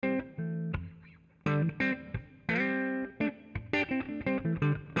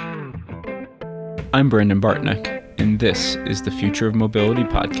I'm Brandon Bartnick, and this is the Future of Mobility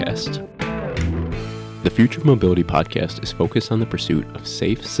podcast. The Future of Mobility podcast is focused on the pursuit of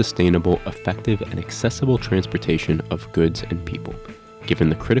safe, sustainable, effective, and accessible transportation of goods and people. Given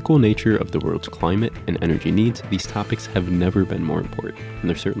the critical nature of the world's climate and energy needs, these topics have never been more important, and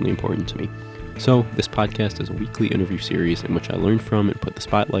they're certainly important to me. So, this podcast is a weekly interview series in which I learn from and put the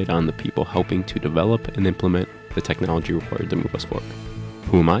spotlight on the people helping to develop and implement the technology required to move us forward.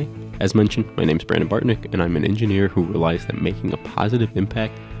 Who am I? As mentioned, my name is Brandon Bartnick, and I'm an engineer who realized that making a positive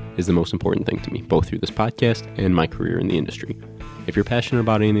impact is the most important thing to me, both through this podcast and my career in the industry. If you're passionate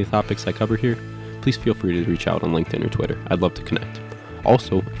about any of the topics I cover here, please feel free to reach out on LinkedIn or Twitter. I'd love to connect.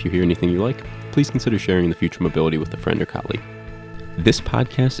 Also, if you hear anything you like, please consider sharing the Future Mobility with a friend or colleague. This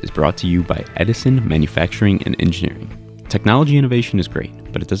podcast is brought to you by Edison Manufacturing and Engineering. Technology innovation is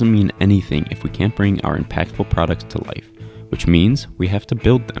great, but it doesn't mean anything if we can't bring our impactful products to life, which means we have to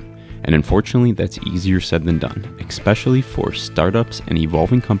build them. And unfortunately, that's easier said than done, especially for startups and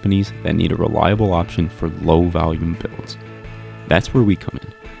evolving companies that need a reliable option for low-volume builds. That's where we come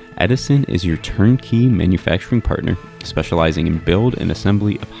in. Edison is your turnkey manufacturing partner, specializing in build and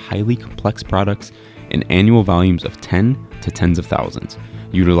assembly of highly complex products in annual volumes of 10 to tens of thousands,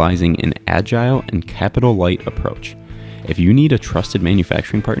 utilizing an agile and capital-light approach. If you need a trusted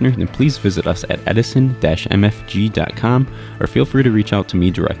manufacturing partner, then please visit us at edison-mfg.com or feel free to reach out to me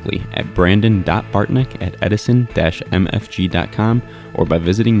directly at brandon.bartnick@edison-mfg.com or by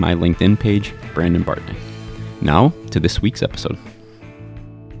visiting my LinkedIn page, Brandon Bartnick. Now to this week's episode.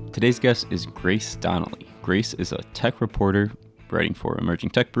 Today's guest is Grace Donnelly. Grace is a tech reporter writing for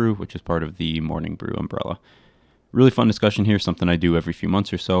Emerging Tech Brew, which is part of the Morning Brew umbrella. Really fun discussion here, something I do every few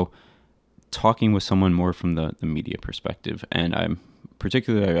months or so, talking with someone more from the media perspective. And I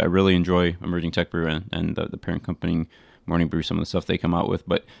really enjoy Emerging Tech Brew and the parent company Morning Brew, some of the stuff they come out with.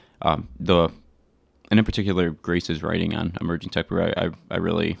 But and in particular, Grace's writing on Emerging Tech Brew, I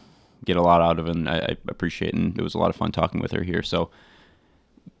really get a lot out of it, and I appreciate it. And it was a lot of fun talking with her here. So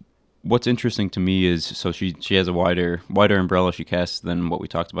what's interesting to me is, so she has a wider umbrella she casts than what we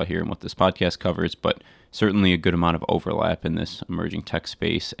talked about here and what this podcast covers, but certainly a good amount of overlap in this emerging tech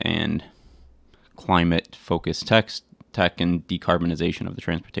space and climate-focused tech and decarbonization of the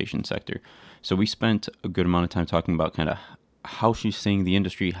transportation sector. So we spent a good amount of time talking about kind of how she's seeing the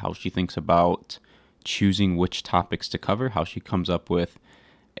industry, how she thinks about choosing which topics to cover, how she comes up with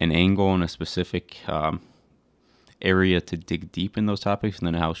an angle and a specific area to dig deep in those topics, and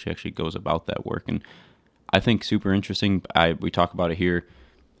then how she actually goes about that work. And I think super interesting. We talk about it here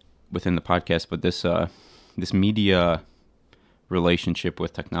within the podcast, but this media relationship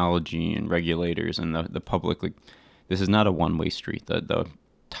with technology and regulators and the public, like, this is not a one-way street. The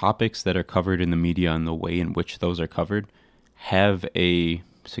topics that are covered in the media and the way in which those are covered have a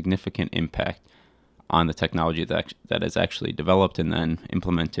significant impact on the technology that is actually developed and then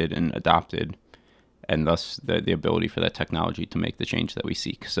implemented and adopted, and thus the ability for that technology to make the change that we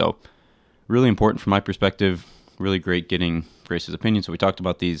seek. So really important from my perspective, really great getting Grace's opinion. So we talked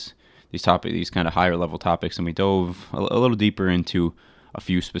about these topics, these kind of higher level topics, and we dove a little deeper into a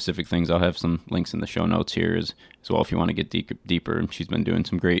few specific things. I'll have some links in the show notes here as well if you want to get deeper. She's been doing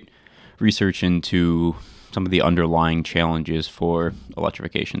some great research into some of the underlying challenges for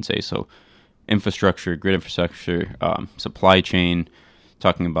electrification, so infrastructure, grid infrastructure, supply chain,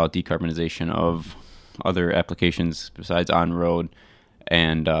 talking about decarbonization of other applications besides on-road,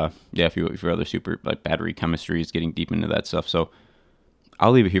 and a few other super, like battery chemistries, getting deep into that stuff. So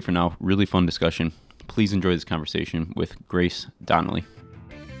I'll leave it here for now. Really fun discussion. Please enjoy this conversation with Grace Donnelly.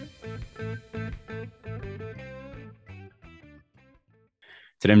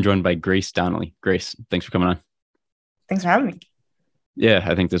 Today I'm joined by Grace Donnelly. Grace, thanks for coming on. Thanks for having me. Yeah,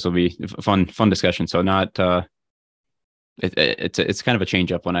 I think this will be a fun discussion. So it's kind of a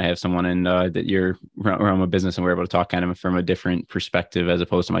change up when I have someone in that you're around a business and we're able to talk kind of from a different perspective as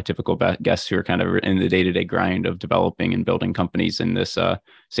opposed to my typical guests who are kind of in the day-to-day grind of developing and building companies in this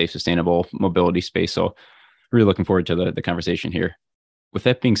safe, sustainable mobility space. So really looking forward to the conversation here. With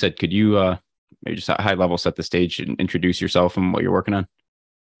that being said, could you maybe just high level set the stage and introduce yourself and what you're working on?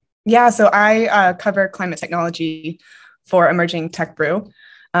 Yeah, so I cover climate technology for Emerging Tech Brew,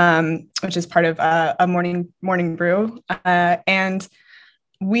 which is part of a morning brew. And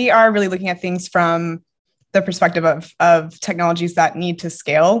we are really looking at things from the perspective of technologies that need to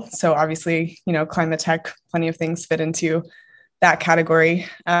scale. So obviously, climate tech, plenty of things fit into that category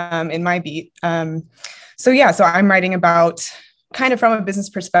in my beat. So I'm writing about kind of from a business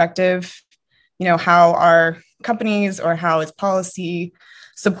perspective, how our companies or how is policy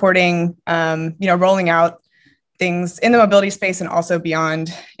supporting, rolling out things in the mobility space and also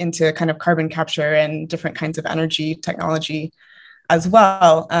beyond into kind of carbon capture and different kinds of energy technology as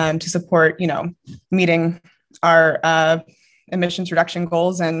well, to support, meeting our emissions reduction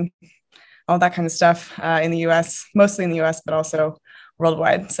goals and all that kind of stuff in the US, mostly in the US, but also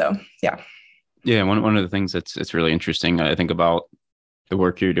worldwide. So, yeah. Yeah, one of the things it's really interesting, I think, about the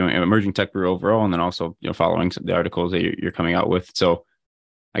work you're doing at Emerging Tech Brew overall, and then also following the articles that you're coming out with. So,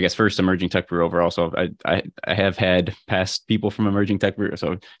 I guess first, Emerging Tech Brew overall. So I have had past people from Emerging Tech Brew.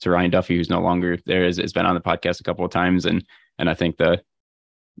 So Ryan Duffy, who's no longer there, has been on the podcast a couple of times, and I think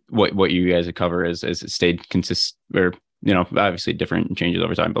what you guys cover is stayed consistent, or obviously different changes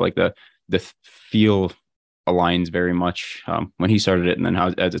over time, but like the feel aligns very much when he started it, and then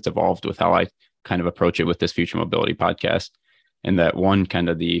how as it's evolved with how I kind of approach it with this Future Mobility podcast. And that one kind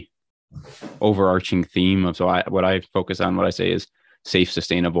of the overarching theme of what I focus on, what I say is safe,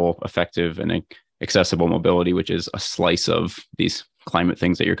 sustainable, effective, and accessible mobility, which is a slice of these climate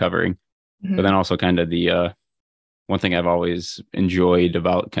things that you're covering. Mm-hmm. But then also kind of the one thing I've always enjoyed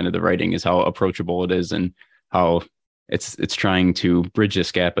about kind of the writing is how approachable it is, and how it's trying to bridge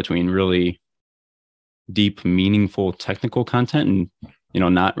this gap between really deep, meaningful technical content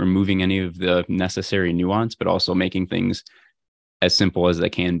and not removing any of the necessary nuance, but also making things as simple as they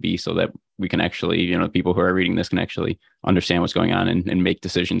can be, so that we can actually, people who are reading this can actually understand what's going on and make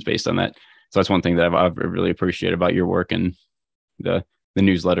decisions based on that. So that's one thing that I've really appreciated about your work and the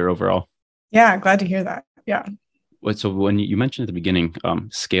newsletter overall. Yeah, glad to hear that. Yeah. So when you mentioned at the beginning,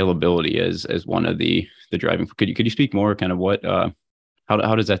 scalability as one of the driving, could you speak more kind of what,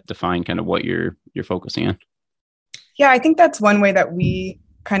 how does that define kind of what you're focusing on? Yeah, I think that's one way that we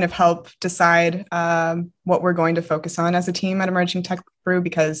kind of help decide what we're going to focus on as a team at Emerging Tech Brew,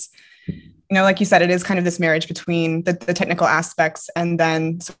 because, like you said, it is kind of this marriage between the technical aspects and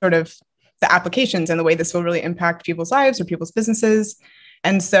then sort of the applications and the way this will really impact people's lives or people's businesses.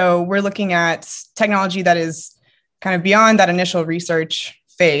 And so we're looking at technology that is kind of beyond that initial research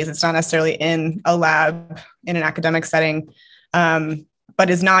phase. It's not necessarily in a lab in an academic setting, but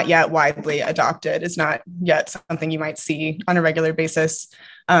is not yet widely adopted. It's not yet something you might see on a regular basis.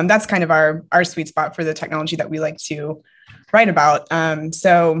 That's kind of our sweet spot for the technology that we like to write about.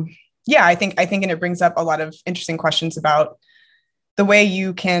 So yeah, I think and it brings up a lot of interesting questions about the way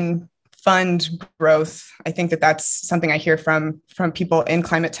you can fund growth. I think that's something I hear from people in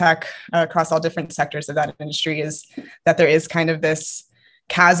climate tech across all different sectors of that industry, is that there is kind of this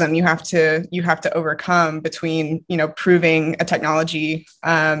chasm you have to overcome between proving a technology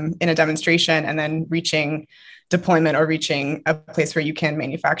in a demonstration and then reaching deployment or reaching a place where you can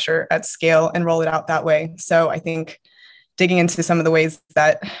manufacture at scale and roll it out that way. So I think digging into some of the ways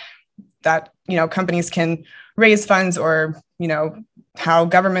that companies can raise funds, or how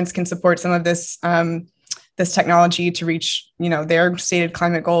governments can support some of this this technology to reach their stated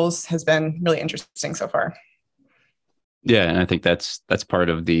climate goals has been really interesting so far. Yeah, and I think that's part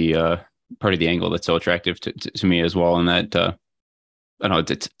of the angle that's so attractive to me as well, and that I don't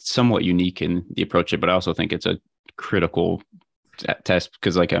know, it's somewhat unique in the approach, but I also think it's a critical test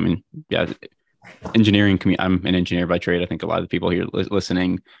because, engineering. I'm an engineer by trade. I think a lot of the people here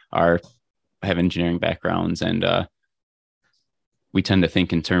listening have engineering backgrounds, and we tend to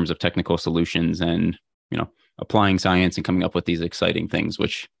think in terms of technical solutions and applying science and coming up with these exciting things,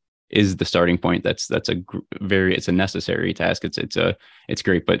 which is the starting point. It's a necessary task. It's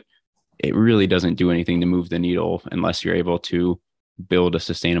great, but it really doesn't do anything to move the needle unless you're able to build a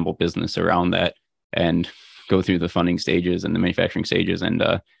sustainable business around that and go through the funding stages and the manufacturing stages and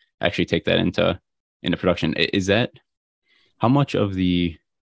actually take that into production. Is that how much of the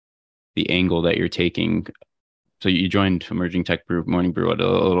angle that you're taking? So you joined Emerging Tech Brew, Morning Brew, a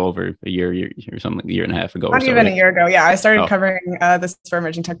little over a year or something, a year and a half ago. Not even a year ago. Yeah, I started covering this for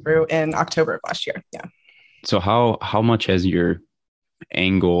Emerging Tech Brew in October of last year. Yeah. So how much has your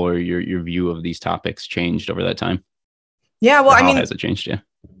angle or your view of these topics changed over that time? Yeah, well, how has it changed? Yeah.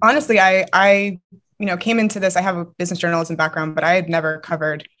 Honestly, I came into this. I have a business journalism background, but I had never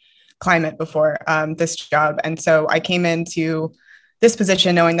covered climate before this job, and so I came into this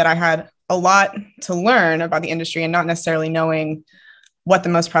position knowing that I had a lot to learn about the industry and not necessarily knowing what the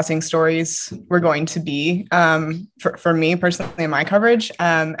most pressing stories were going to be for me personally in my coverage.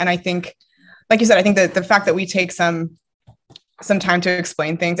 And I think, like you said, I think that the fact that we take some time to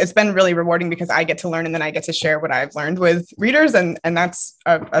explain things, it's been really rewarding because I get to learn and then I get to share what I've learned with readers. And that's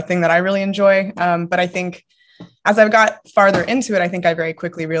a thing that I really enjoy. But I think as I've got farther into it, I think I very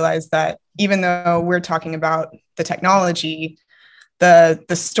quickly realized that even though we're talking about the technology,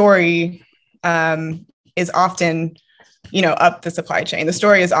 the story is often, up the supply chain. The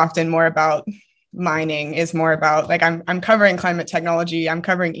story is often more about mining is more about like I'm covering climate technology, I'm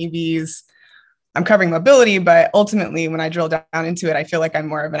covering EVs, I'm covering mobility, but ultimately when I drill down into it, I feel like I'm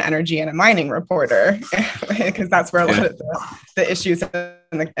more of an energy and a mining reporter because that's where a lot of the issues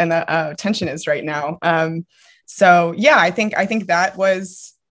and the tension is right now. So yeah, I think that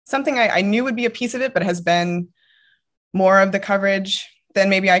was something I knew would be a piece of it, but has been more of the coverage than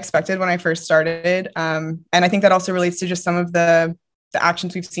maybe I expected when I first started. And I think that also relates to just some of the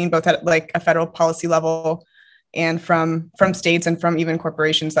actions we've seen both at like a federal policy level and from states and from even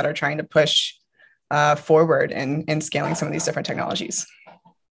corporations that are trying to push forward in scaling some of these different technologies.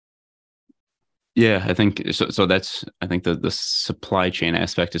 Yeah, I think so. So that's, I think the supply chain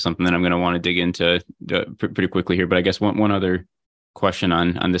aspect is something that I'm going to want to dig into pretty quickly here. But I guess one other question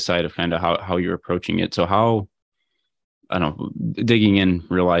on this side of kind of how you're approaching it. So how, I don't know, digging in,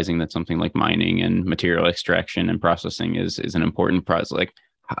 realizing that something like mining and material extraction and processing is an important process. Like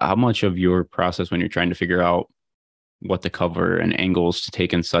how much of your process when you're trying to figure out what to cover and angles to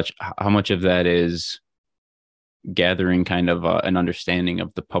take and such, how much of that is gathering kind of an understanding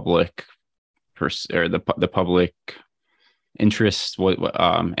of the public or the public interest,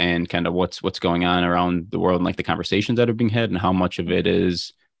 and kind of what's going on around the world and like the conversations that are being had, and how much of it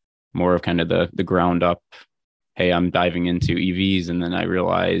is more of kind of the ground up, hey, I'm diving into EVs and then I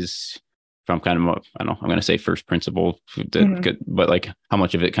realize from kind of, I don't know, I'm going to say first principle, but like how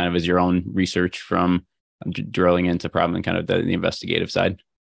much of it kind of is your own research from drilling into problem and kind of the investigative side?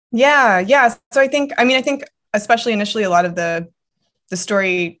 Yeah. So I think especially initially, a lot of the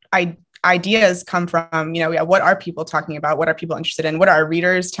story ideas come from, what are people talking about? What are people interested in? What are our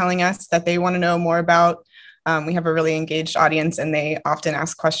readers telling us that they want to know more about? We have a really engaged audience and they often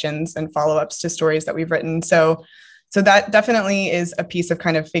ask questions and follow-ups to stories that we've written. So that definitely is a piece of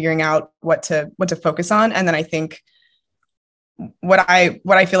kind of figuring out what to focus on. And then I think what I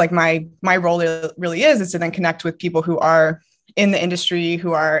feel like my role really is to then connect with people who are in the industry,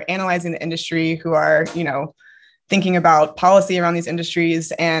 who are analyzing the industry, who are, thinking about policy around these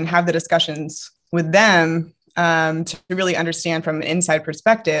industries, and have the discussions with them to really understand from an inside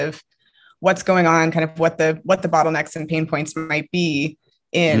perspective what's going on, kind of what the bottlenecks and pain points might be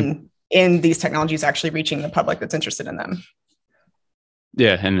in these technologies actually reaching the public that's interested in them.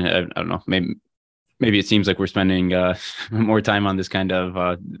 Yeah, and I don't know, maybe it seems like we're spending more time on this kind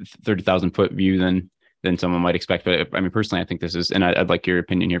of 30,000 foot view than someone might expect. But I mean, personally, I think this is, and I'd like your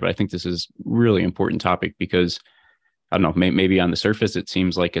opinion here, but I think this is really important topic because I don't know, maybe on the surface, it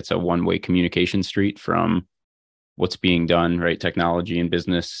seems like it's a one-way communication street from what's being done, right? Technology and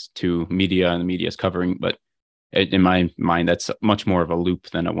business to media, and the media is covering. But in my mind, that's much more of a loop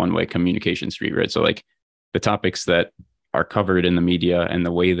than a one-way communication street, right? So like the topics that are covered in the media and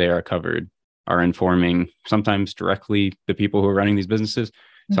the way they are covered are informing sometimes directly the people who are running these businesses,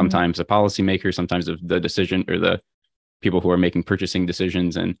 sometimes a policymaker, sometimes the decision or the people who are making purchasing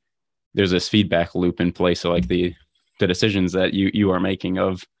decisions. And there's this feedback loop in place. So like the decisions that you are making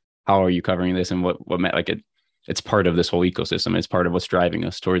of how are you covering this and what like it's part of this whole ecosystem. It's part of what's driving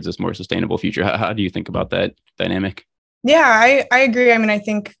us towards this more sustainable future. How do you think about that dynamic? Yeah, I agree. I mean, I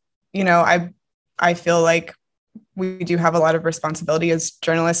think, I feel like we do have a lot of responsibility as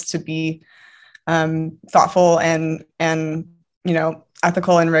journalists to be thoughtful and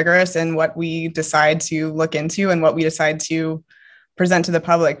ethical and rigorous in what we decide to look into and what we decide to present to the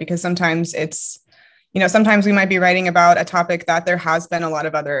public, because sometimes it's, sometimes we might be writing about a topic that there has been a lot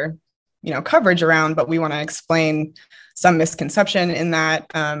of other, coverage around, but we want to explain some misconception in that.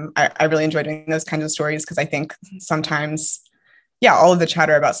 I really enjoy doing those kinds of stories because I think sometimes, all of the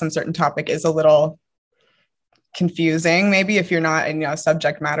chatter about some certain topic is a little confusing, maybe if you're not a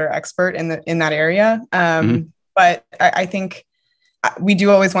subject matter expert in that area. But I think we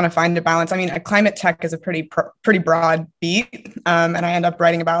do always want to find a balance. I mean, climate tech is a pretty broad beat, and I end up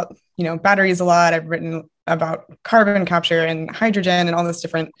writing about batteries a lot. I've written about carbon capture and hydrogen and all these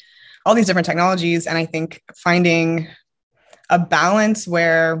different technologies. And I think finding a balance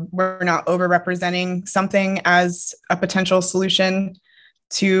where we're not overrepresenting something as a potential solution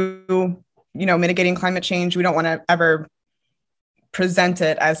to mitigating climate change. We don't want to ever present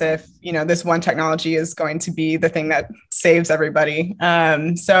it as if this one technology is going to be the thing that saves everybody.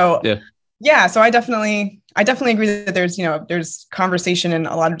 So I definitely agree that there's conversation in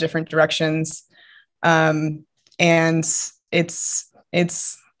a lot of different directions, and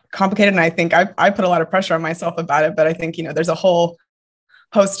it's complicated. And I think I put a lot of pressure on myself about it, but I think there's a whole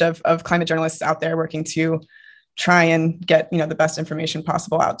host of climate journalists out there working to try and get the best information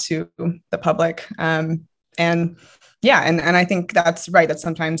possible out to the public. And I think that's right, that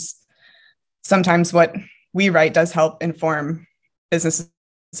sometimes what we write does help inform business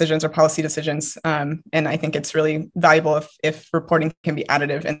decisions or policy decisions. And I think it's really valuable if reporting can be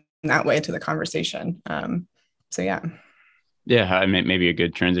additive in that way to the conversation. So yeah. Yeah, I mean, maybe a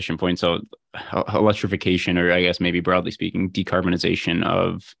good transition point. So electrification, or I guess maybe broadly speaking, decarbonization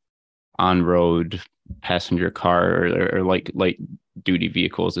of on-road passenger car or like light duty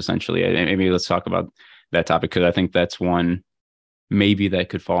vehicles, essentially. Maybe let's talk about that topic, because I think that's one maybe that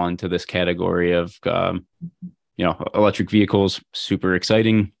could fall into this category of, electric vehicles, super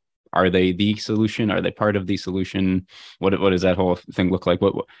exciting. Are they the solution? Are they part of the solution? What does that whole thing look like?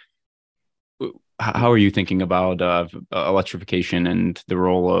 How are you thinking about electrification and the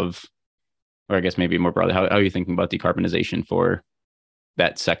role of, or I guess maybe more broadly, how are you thinking about decarbonization for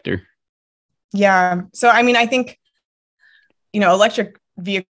that sector? Yeah. So, I mean, I think, electric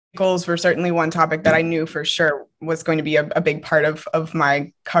vehicles were certainly one topic that I knew for sure was going to be a big part of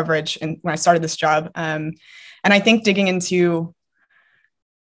my coverage and when I started this job. And I think digging into,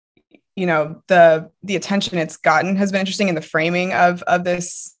 the attention it's gotten has been interesting in the framing of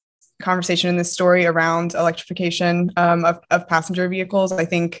this conversation in this story around electrification of passenger vehicles. I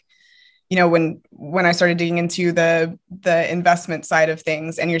think, when I started digging into the investment side of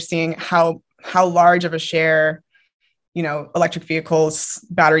things, and you're seeing how large of a share, electric vehicles,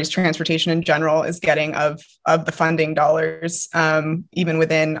 batteries, transportation in general is getting of the funding dollars, even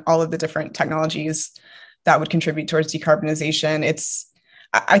within all of the different technologies that would contribute towards decarbonization.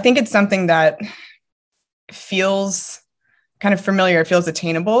 I think it's something that feels kind of familiar, it feels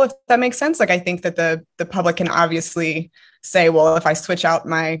attainable, if that makes sense. Like, I think that the public can obviously say, well, if I switch out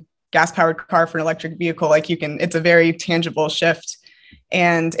my gas-powered car for an electric vehicle, like it's a very tangible shift.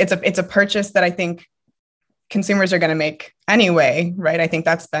 And it's a purchase that I think consumers are going to make anyway, right? I think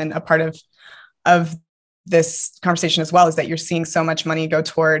that's been a part of this conversation as well, is that you're seeing so much money go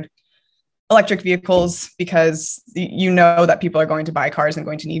toward electric vehicles because that people are going to buy cars and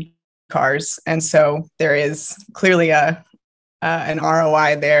going to need cars. And so there is clearly an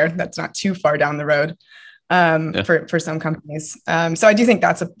ROI there that's not too far down the road for some companies. So I do think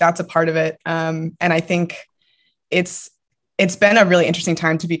that's a part of it. And I think it's been a really interesting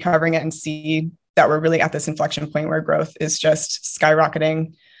time to be covering it and see that we're really at this inflection point where growth is just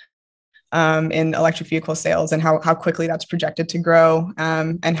skyrocketing in electric vehicle sales, and how quickly that's projected to grow,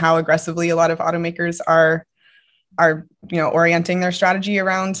 and how aggressively a lot of automakers are orienting their strategy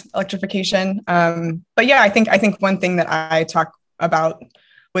around electrification. But yeah, I think one thing that I talk about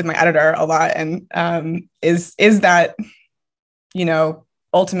with my editor a lot, and is that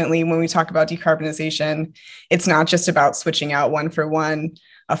ultimately when we talk about decarbonization, it's not just about switching out one for one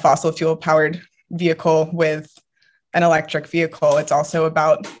a fossil fuel powered vehicle with an electric vehicle. It's also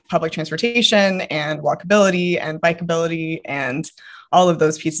about public transportation and walkability and bikeability and all of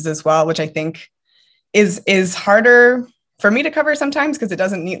those pieces as well, which I think is harder for me to cover sometimes because it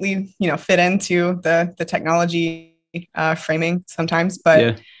doesn't neatly, fit into the technology framing sometimes. But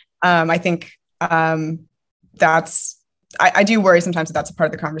yeah. I think I do worry sometimes that that's a part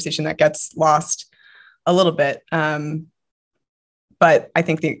of the conversation that gets lost a little bit. But I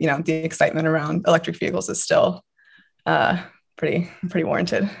think the excitement around electric vehicles is still pretty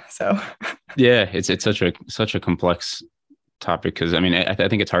warranted. So yeah, it's such a complex topic, because I mean I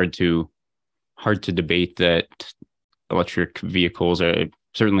think it's hard to debate that electric vehicles are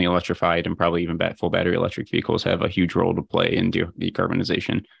certainly electrified, and probably even full battery electric vehicles have a huge role to play in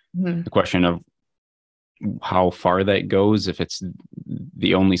decarbonization. Mm-hmm. The question of how far that goes, if it's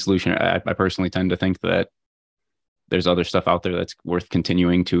the only solution, I personally tend to think that there's other stuff out there that's worth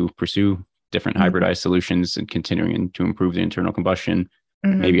continuing to pursue, different mm-hmm. hybridized solutions, and continuing to improve the internal combustion,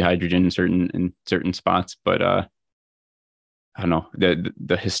 mm-hmm. maybe hydrogen in certain spots. But I don't know,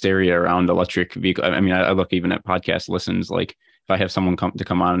 the hysteria around electric vehicle. I mean, I look even at podcast listens, like if I have someone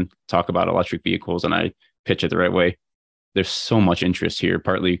come on talk about electric vehicles and I pitch it the right way, there's so much interest here,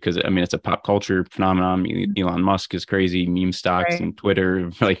 partly because I mean, it's a pop culture phenomenon. Elon Musk is crazy, meme stocks, right, and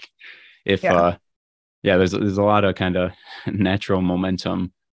Twitter. Like there's a lot of kind of natural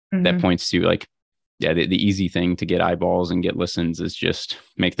momentum mm-hmm. that points to like, the easy thing to get eyeballs and get listens is just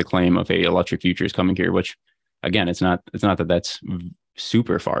make the claim of, hey, electric future is coming here, which again, it's not that that's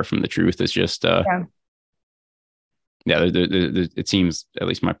super far from the truth. It's just, it seems, at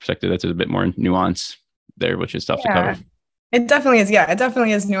least my perspective, that's a bit more nuance there, which is tough to cover. It definitely is. Yeah, it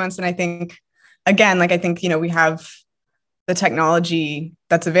definitely is nuanced. And I think, again, we have the technology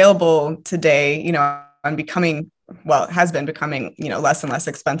that's available today, and it has been becoming, less and less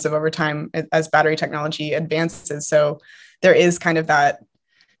expensive over time as battery technology advances. So there is kind of that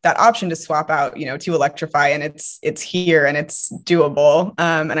option to swap out, to electrify, and it's here and it's doable.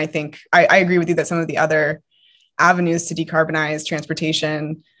 And I think I agree with you that some of the other avenues to decarbonize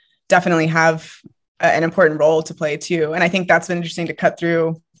transportation definitely have an important role to play too. And I think that's been interesting to cut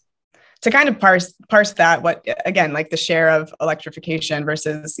through to kind of parse that, what, again, like the share of electrification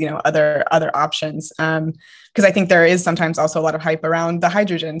versus, other options. Because I think there is sometimes also a lot of hype around the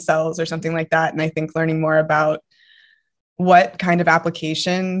hydrogen cells or something like that. And I think learning more about what kind of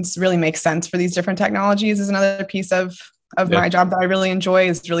applications really make sense for these different technologies is another piece of my job that I really enjoy,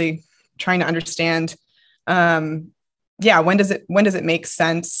 is really trying to understand, when does it make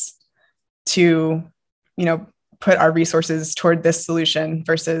sense to, put our resources toward this solution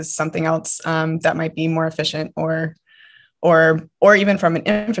versus something else that might be more efficient or even from an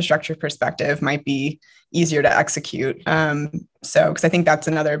infrastructure perspective might be easier to execute. Because I think that's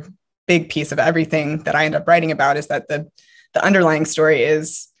another big piece of everything that I end up writing about, is that the underlying story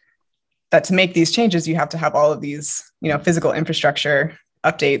is that to make these changes, you have to have all of these, physical infrastructure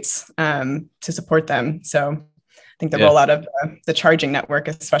updates to support them. So I think the rollout of the charging network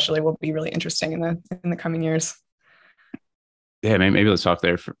especially will be really interesting in the coming years. Yeah, maybe let's talk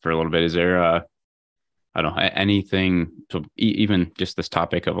there for a little bit. Is there, I don't know, anything to even just this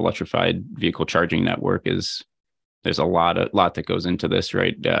topic of electrified vehicle charging network there's a lot that goes into this,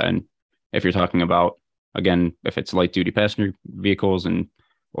 right? And if you're talking about, again, if it's light duty passenger vehicles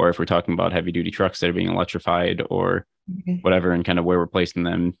or if we're talking about heavy duty trucks that are being electrified or whatever, and kind of where we're placing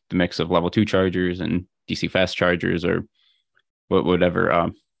them, the mix of level 2 chargers and DC fast chargers or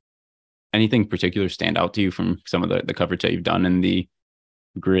whatever. Anything particular stand out to you from some of the coverage that you've done in the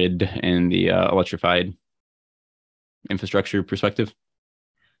grid and the electrified infrastructure perspective?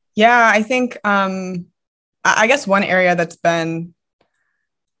 Yeah, I think, I guess one area that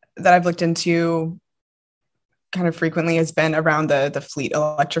I've looked into kind of frequently has been around the fleet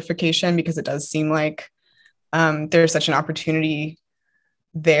electrification, because it does seem like there's such an opportunity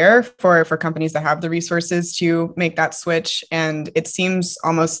there for companies that have the resources to make that switch. And it seems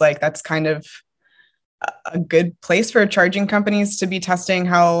almost like that's kind of a good place for charging companies to be testing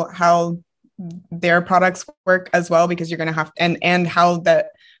how their products work as well, because you're going to have, and how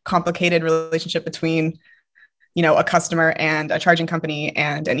that complicated relationship between, a customer and a charging company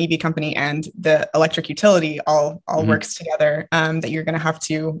and an EV company and the electric utility all works together, that you're going to have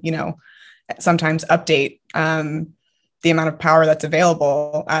to, sometimes update the amount of power that's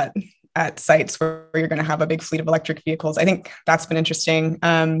available at sites where you're going to have a big fleet of electric vehicles. I think that's been interesting.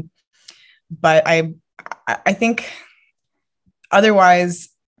 But I think otherwise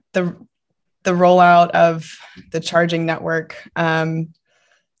the rollout of the charging network, I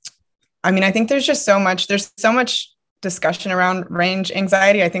think there's so much discussion around range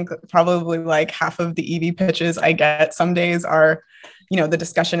anxiety. I think probably like half of the EV pitches I get some days are, the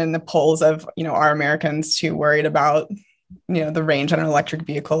discussion in the polls of, are Americans too worried about, the range on an electric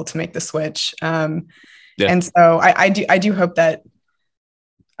vehicle to make the switch. And so I do hope that,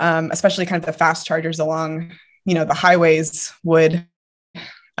 especially kind of the fast chargers along, the highways would,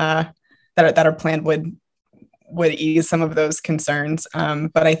 that are planned would ease some of those concerns.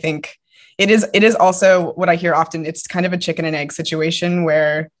 But I think it is also what I hear often. It's kind of a chicken and egg situation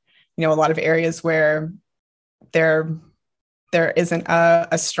where, a lot of areas where there isn't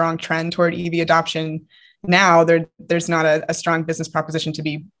a strong trend toward EV adoption now, there's not a strong business proposition to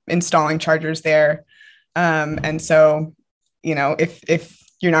be installing chargers there. And so, if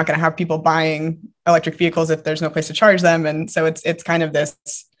you're not going to have people buying electric vehicles if there's no place to charge them. And so it's kind of this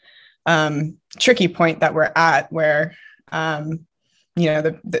tricky point that we're at where,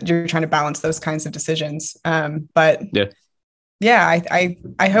 you're trying to balance those kinds of decisions. But I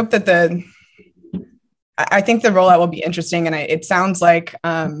hope that I think the rollout will be interesting. And it sounds like,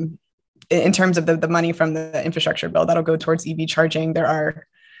 in terms of the money from the infrastructure bill that'll go towards EV charging, there are,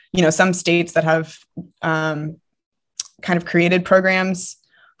 some states that have kind of created programs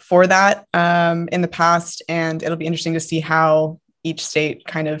for that in the past. And it'll be interesting to see how each state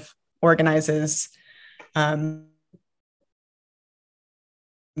kind of organizes, the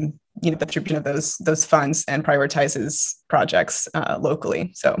distribution of those funds and prioritizes projects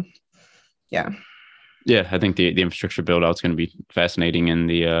locally. So, yeah. Yeah, I think the infrastructure build out is going to be fascinating. And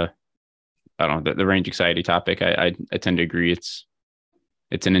the range anxiety topic, I tend to agree. It's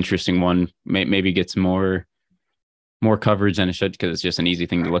an interesting one. Maybe gets more coverage than it should, because it's just an easy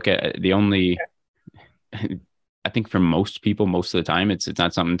thing to look at. The only, I think for most people, most of the time, it's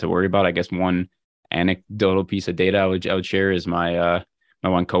not something to worry about. I guess one anecdotal piece of data I would share is my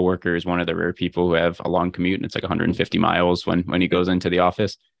one coworker is one of the rare people who have a long commute, and it's like 150 miles when he goes into the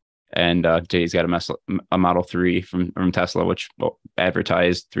office. And Jay's got a Model 3 from Tesla, which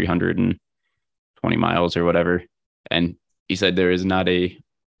advertised 320 miles or whatever. And he said there is not a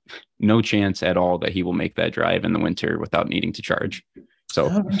no chance at all that he will make that drive in the winter without needing to charge. So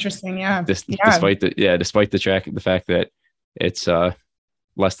interesting. Yeah. Despite the fact that it's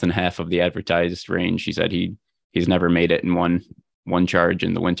less than half of the advertised range, he said he's never made it in one charge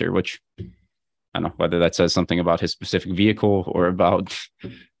in the winter, which I don't know whether that says something about his specific vehicle or about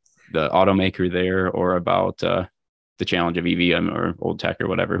the automaker there or about the challenge of EV or old tech or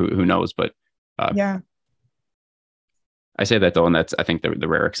whatever, who knows, but yeah. I say that though, and that's I think the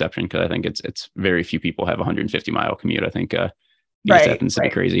rare exception, because I think it's very few people have a 150-mile commute. I think he just happens to be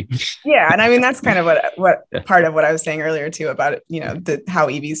crazy. Yeah, and I mean that's kind of what part of what I was saying earlier too about it, how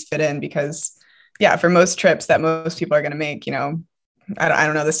EVs fit in, because for most trips that most people are going to make, I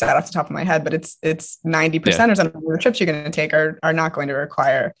don't know the stat off the top of my head, but it's 90% or something of the trips you're going to take are not going to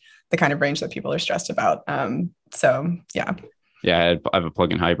require the kind of range that people are stressed about. So yeah. Yeah, I have a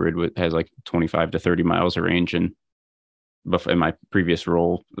plug-in hybrid that has like 25 to 30 miles of range, and in my previous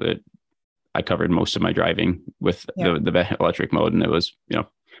role, I covered most of my driving with the electric mode, and it was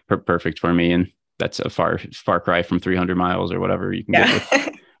perfect for me. And that's a far cry from 300 miles or whatever you can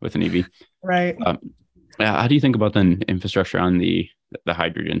get with an EV. Right. How do you think about then infrastructure on the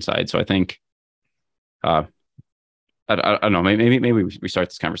hydrogen side? So I think, I don't know, maybe we start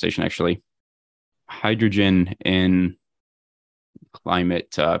this conversation actually. Hydrogen in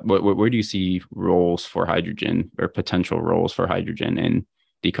climate, where do you see roles for hydrogen or potential roles for hydrogen in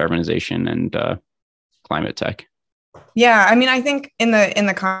decarbonization and climate tech? Yeah, I mean, I think in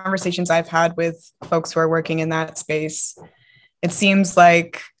the conversations I've had with folks who are working in that space, it seems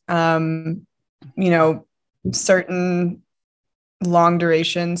like certain long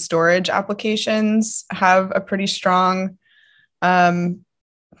duration storage applications have a pretty strong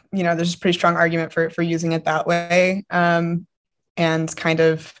there's a pretty strong argument for using it that way. And kind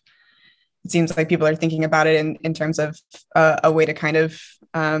of, it seems like people are thinking about it in terms of a way to kind of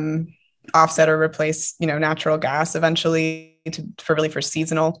offset or replace, natural gas eventually for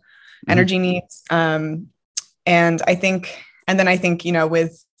seasonal energy needs. And I think,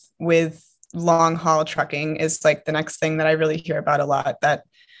 with long haul trucking is like the next thing that I really hear about a lot, that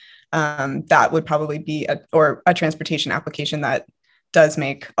would probably be a transportation application that does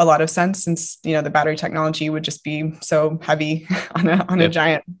make a lot of sense, since the battery technology would just be so heavy on a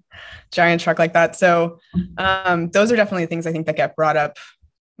giant truck like that. So those are definitely things I think that get brought up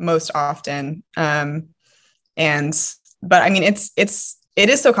most often. But I mean, it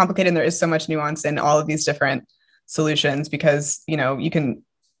is so complicated, and there is so much nuance in all of these different solutions, because you can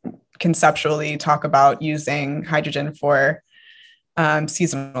conceptually talk about using hydrogen for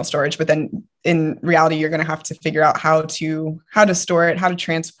seasonal storage, but then in reality, you're going to have to figure out how to store it, how to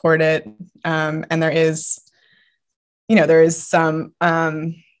transport it. And there is some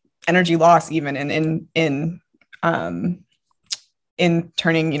energy loss even in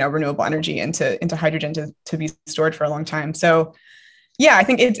turning, renewable energy into hydrogen to be stored for a long time. So yeah, I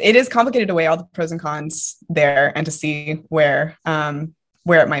think it is complicated to weigh all the pros and cons there and to see where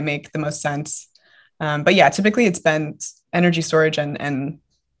it might make the most sense. But yeah, typically it's been energy storage and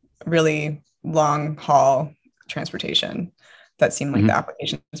really long haul transportation that seem like the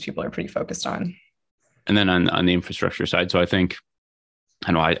applications people are pretty focused on. And then on the infrastructure side, so I think,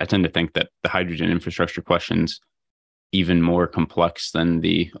 I tend to think that the hydrogen infrastructure question's even more complex than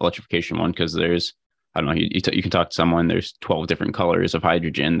the electrification one, because there's, I don't know, you can talk to someone, there's 12 different colors of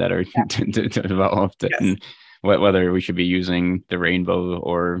hydrogen that are developed, and whether we should be using the rainbow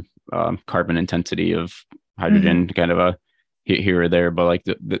or carbon intensity of hydrogen, kind of a here or there, but like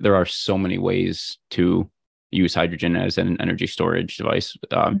there are so many ways to use hydrogen as an energy storage device,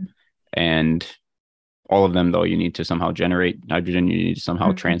 and all of them, though, you need to somehow generate hydrogen, you need to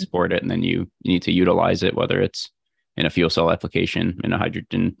somehow transport it, and then you need to utilize it, whether it's in a fuel cell application, in a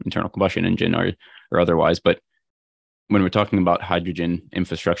hydrogen internal combustion engine, or otherwise. But when we're talking about hydrogen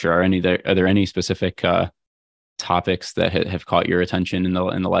infrastructure, are there any specific topics that have caught your attention in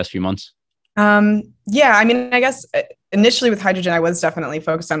the last few months? Yeah, I mean, I guess initially with hydrogen, I was definitely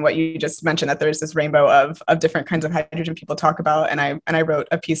focused on what you just mentioned, that there's this rainbow of different kinds of hydrogen people talk about. And I wrote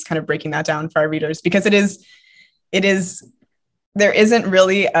a piece kind of breaking that down for our readers, because it is, there isn't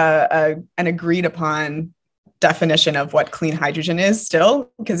really an agreed upon definition of what clean hydrogen is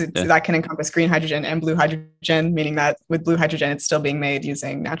still, because that can encompass green hydrogen and blue hydrogen, meaning that with blue hydrogen, it's still being made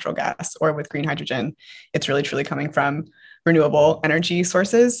using natural gas, or with green hydrogen, it's really truly coming from renewable energy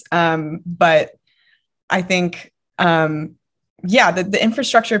sources. But I think, the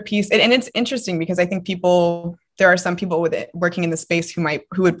infrastructure piece, and it's interesting because I think there are some people working in the space who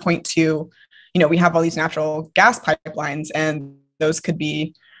would point to, we have all these natural gas pipelines, and those could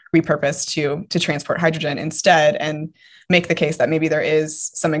be repurposed to transport hydrogen instead, and make the case that maybe there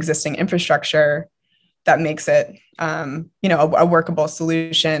is some existing infrastructure that makes it, a workable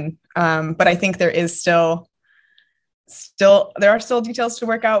solution. But I think there is still there are still details to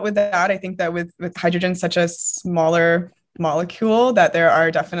work out with that. I think that with hydrogen, such a smaller molecule, that there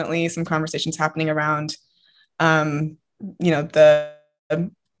are definitely some conversations happening around, the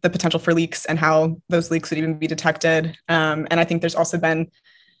potential for leaks and how those leaks would even be detected. And I think there's also been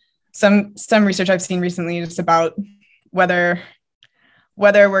some research I've seen recently just about whether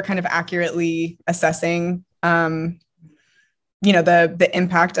we're kind of accurately assessing, the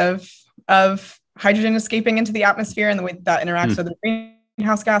impact of hydrogen escaping into the atmosphere and the way that interacts with the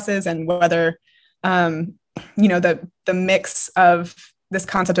greenhouse gases, and whether, the mix of this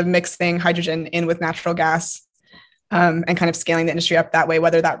concept of mixing hydrogen in with natural gas, and kind of scaling the industry up that way,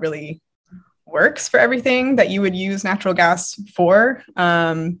 whether that really works for everything that you would use natural gas for.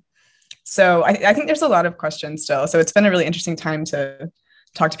 So I think there's a lot of questions still. So it's been a really interesting time to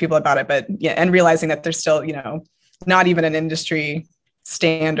talk to people about it, but yeah, and realizing that there's still, not even an industry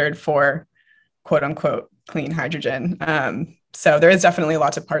standard for quote unquote clean hydrogen. So there is definitely a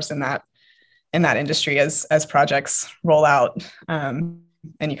lot to parse in that industry as projects roll out, and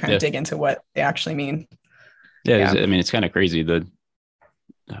you kind of dig into what they actually mean. Yeah. I mean, it's kind of crazy, the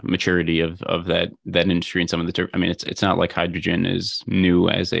maturity of that industry and some of the, it's not like hydrogen is new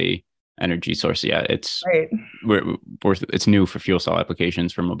as a energy source. Yeah. It's right. It's new for fuel cell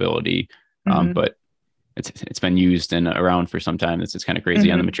applications for mobility. But it's been used and around for some time. It's kind of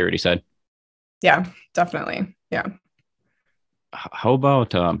crazy on the maturity side. Yeah, definitely. Yeah. How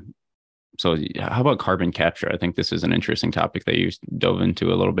about carbon capture? I think this is an interesting topic that you dove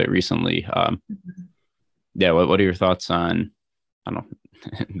into a little bit recently. Yeah. What are your thoughts on, I don't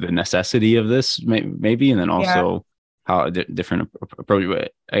know, the necessity of this maybe, and then also how different approach,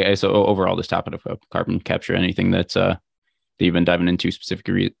 so overall this topic of carbon capture, anything that's that you've been diving into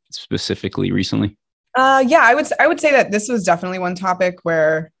specifically recently? I would say that this was definitely one topic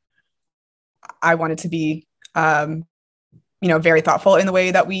where I wanted to be, very thoughtful in the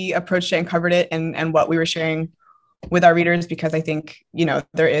way that we approached it and covered it, and what we were sharing with our readers, because I think,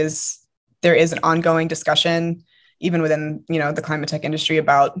 there is an ongoing discussion even within, the climate tech industry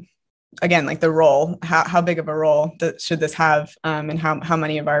about, again, like the role, how big of a role should this have, and how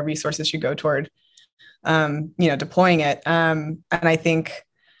many of our resources should go toward, deploying it. And I think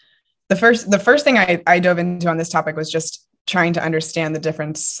the first thing I dove into on this topic was just trying to understand the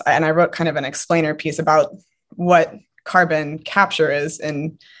difference. And I wrote kind of an explainer piece about what carbon capture is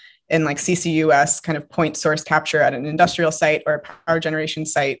in like CCUS, kind of point source capture at an industrial site or a power generation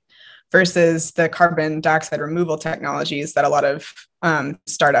site, versus the carbon dioxide removal technologies that a lot of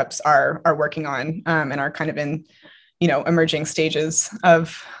startups are working on, and are kind of in, emerging stages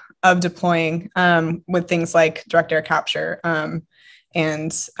of deploying, with things like direct air capture,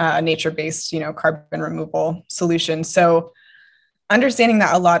 and nature-based, carbon removal solutions. So understanding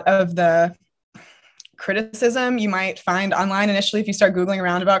that a lot of the criticism you might find online initially, if you start Googling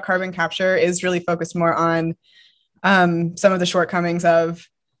around about carbon capture, is really focused more on some of the shortcomings of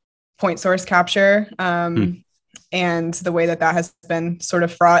point source capture, and the way that has been sort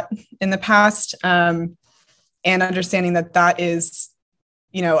of fraught in the past, and understanding that is,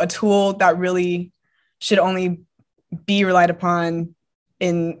 a tool that really should only be relied upon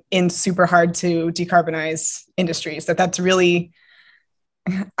in super hard to decarbonize industries. That's really,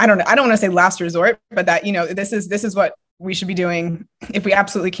 I don't want to say last resort, but that, this is what we should be doing. If we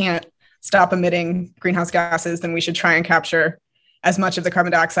absolutely can't stop emitting greenhouse gases, then we should try and capture as much of the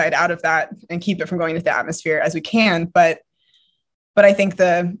carbon dioxide out of that and keep it from going into the atmosphere as we can. But I think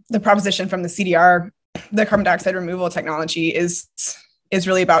the proposition from the CDR, the carbon dioxide removal technology, is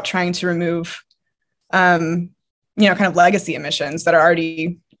really about trying to remove, kind of legacy emissions that are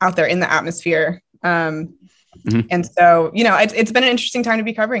already out there in the atmosphere. And so, it's been an interesting time to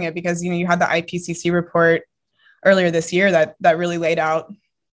be covering it, because, you had the IPCC report earlier this year that really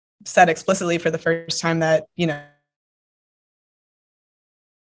said explicitly for the first time that,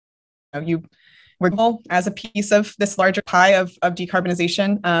 you were as a piece of this larger pie of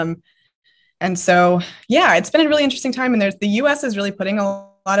decarbonization. And so, it's been a really interesting time. And the US is really putting a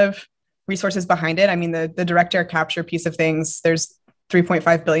lot of resources behind it. I mean, the direct air capture piece of things, there's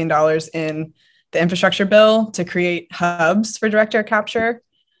 $3.5 billion in the infrastructure bill to create hubs for direct air capture.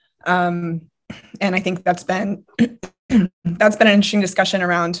 And I think that's been an interesting discussion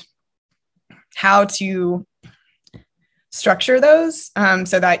around how to structure those,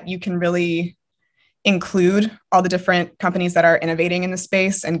 so that you can really include all the different companies that are innovating in the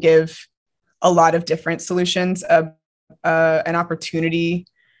space and give a lot of different solutions an opportunity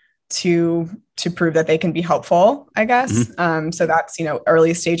to prove that they can be helpful, I guess. Mm-hmm. So that's,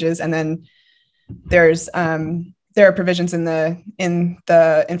 early stages. And then there's there are provisions in the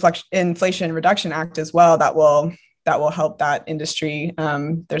Inflation Reduction Act as well that will help that industry.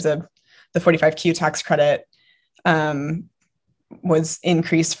 There's the 45Q tax credit was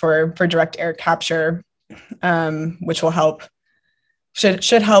increased for direct air capture, which will help,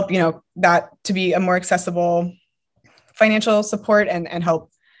 should help, that to be a more accessible financial support and help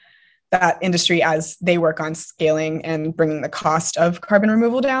that industry as they work on scaling and bringing the cost of carbon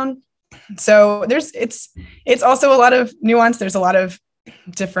removal down. So it's also a lot of nuance. There's a lot of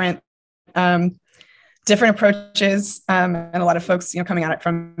different approaches and a lot of folks, coming at it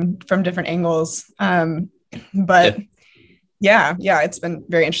from different angles. But yeah, it's been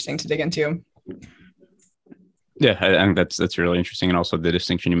very interesting to dig into. Yeah, I think that's really interesting, and also the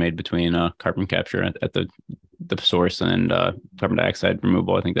distinction you made between carbon capture at the source and carbon dioxide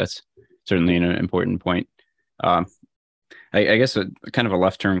removal. I think that's certainly an important point. I guess kind of a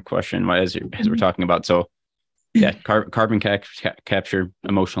left turn question as we're talking about. So, yeah, carbon capture,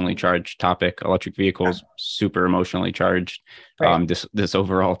 emotionally charged topic. Electric vehicles, super emotionally charged. Right. This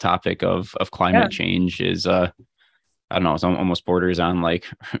overall topic of climate change is I don't know, it's almost borders on like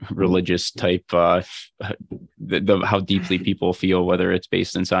religious type, how deeply people feel, whether it's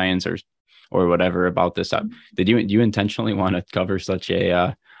based in science or whatever about this. Do you intentionally want to cover such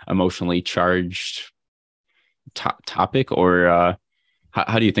a emotionally charged topic, or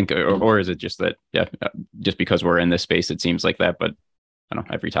how do you think, or is it just that, just because we're in this space, it seems like that, but I don't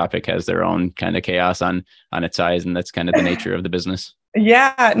know, every topic has their own kind of chaos on its size, and that's kind of the nature of the business.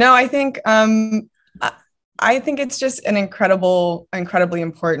 Yeah, no, I think it's just an incredibly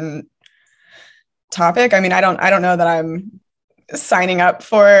important topic. I mean, I don't know that I'm signing up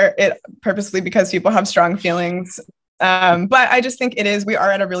for it purposely because people have strong feelings. But I just think we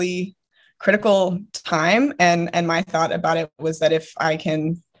are at a really critical time. And my thought about it was that if I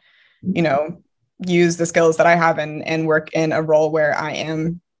can, use the skills that I have and work in a role where I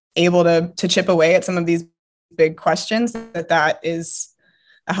am able to chip away at some of these big questions, that is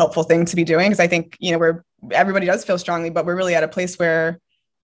a helpful thing to be doing. Because I think, everybody does feel strongly, but we're really at a place where,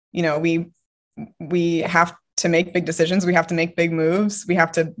 we have to make big decisions. We have to make big moves. We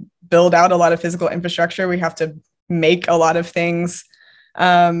have to build out a lot of physical infrastructure. We have to make a lot of things,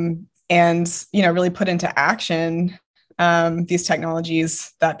 and, really put into action these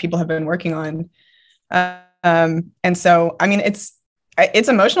technologies that people have been working on. And so, I mean, it's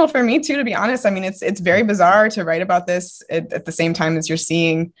emotional for me too, to be honest. I mean, it's very bizarre to write about this at the same time as you're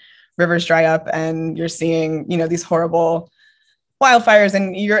seeing rivers dry up and you're seeing, these horrible wildfires,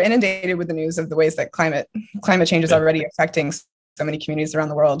 and you're inundated with the news of the ways that climate change is already affecting so many communities around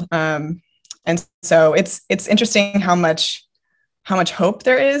the world. And so it's interesting how much hope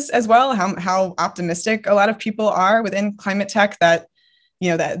there is as well, how optimistic a lot of people are within climate tech that,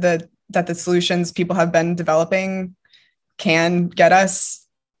 that the solutions people have been developing can get us,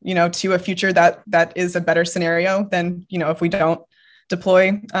 to a future that is a better scenario than, if we don't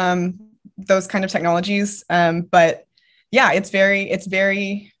deploy those kind of technologies. But yeah, it's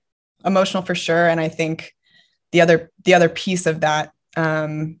very emotional for sure. And I think the other piece of that,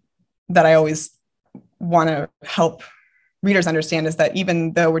 that I always want to help readers understand is that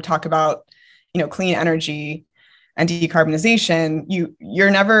even though we're talking about, clean energy and decarbonization,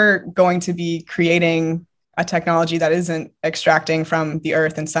 you're never going to be creating a technology that isn't extracting from the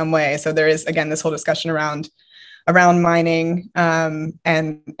earth in some way. So there is, again, this whole discussion around mining, and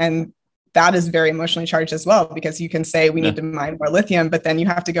that is very emotionally charged as well, because you can say we need to mine more lithium, but then you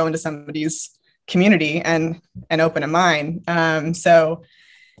have to go into somebody's community and open a mine. So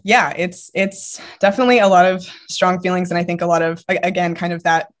yeah, it's definitely a lot of strong feelings. And I think a lot of, again, kind of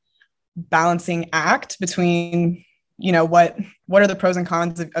that balancing act between, what are the pros and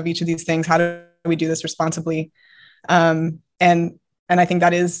cons of each of these things? How do we do this responsibly? And I think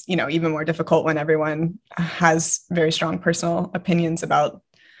that is, even more difficult when everyone has very strong personal opinions about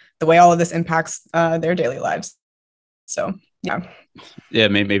the way all of this impacts their daily lives. So, yeah. Yeah,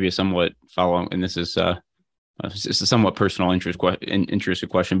 maybe a somewhat follow, and this is it's a somewhat personal interested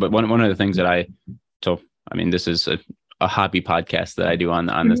question, but one of the things that this is a hobby podcast that I do on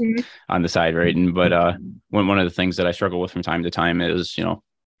the side, right? And but one of the things that I struggle with from time to time is,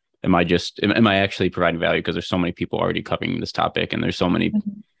 am I actually providing value? Because there's so many people already covering this topic, and there's so many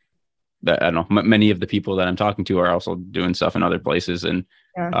that I don't know. Many of the people that I'm talking to are also doing stuff in other places, and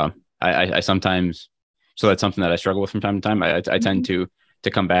I sometimes, so that's something that I struggle with from time to time. I tend to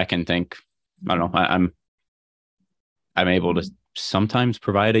come back and think, I don't know, I'm able to sometimes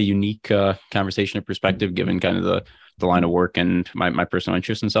provide a unique conversation or perspective, given kind of the line of work and my personal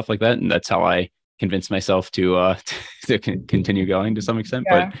interests and stuff like that. And that's how I convince myself to to continue going to some extent.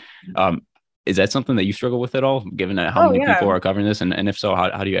 Yeah. But is that something that you struggle with at all, given how many people are covering this? And if so,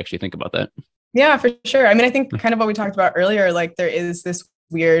 how do you actually think about that? Yeah, for sure. I mean, I think kind of what we talked about earlier, like there is this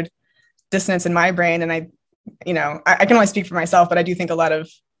weird dissonance in my brain. And I can only speak for myself, but I do think a lot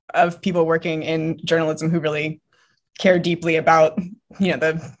of people working in journalism who really care deeply about,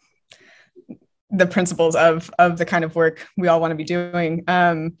 the principles of the kind of work we all want to be doing.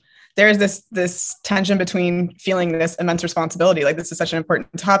 There is this tension between feeling this immense responsibility, like this is such an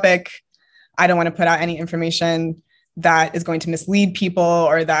important topic. I don't want to put out any information that is going to mislead people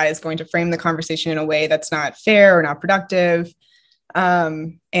or that is going to frame the conversation in a way that's not fair or not productive.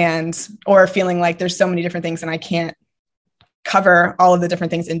 Or feeling like there's so many different things and I can't cover all of the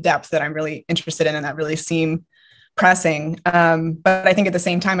different things in depth that I'm really interested in and that really seem pressing. But I think at the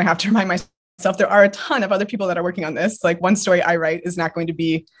same time, I have to remind myself there are a ton of other people that are working on this. Like one story I write is not going to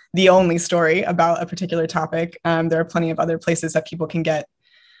be the only story about a particular topic. There are plenty of other places that people can get,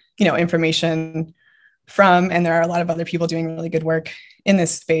 information from, and there are a lot of other people doing really good work in this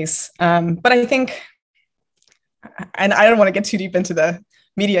space. But I think, and I don't want to get too deep into the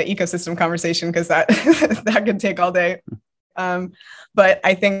media ecosystem conversation because that that could take all day. But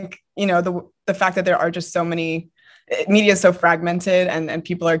I think, the fact that there are just so many, media is so fragmented and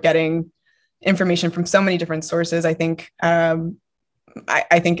people are getting information from so many different sources. I think, I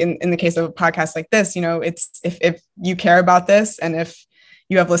think in the case of a podcast like this, it's if you care about this and if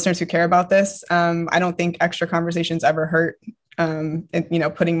you have listeners who care about this, I don't think extra conversations ever hurt.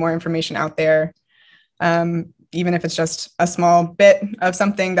 Putting more information out there, even if it's just a small bit of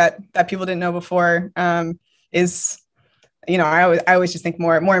something that people didn't know before, is, I always just think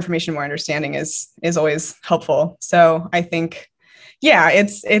more information, more understanding is always helpful. So I think, yeah,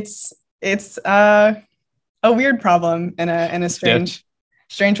 it's a weird problem and a strange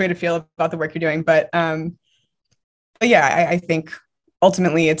way to feel about the work you're doing. But yeah, I think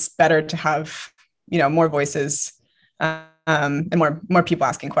ultimately it's better to have, more voices and more people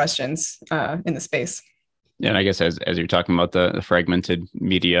asking questions in the space. Yeah, and I guess as you're talking about the fragmented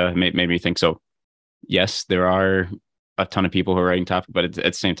media, it made me think. So yes, there are a ton of people who are writing topic, but at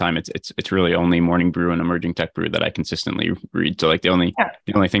the same time, it's really only Morning Brew and Emerging Tech Brew that I consistently read. So like the only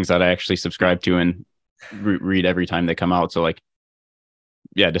things that I actually subscribe to and read every time they come out. So like,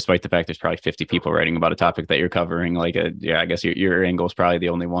 yeah, despite the fact there's probably 50 people writing about a topic that you're covering, like, I guess your angle is probably the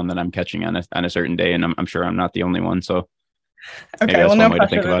only one that I'm catching on a certain day, and I'm sure I'm not the only one. So okay, well, no pressure. To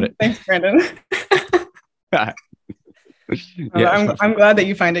think about it. Thanks, Brandon. Yeah, I'm glad that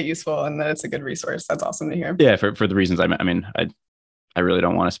you find it useful and that it's a good resource. That's awesome to hear. Yeah, for the reasons I really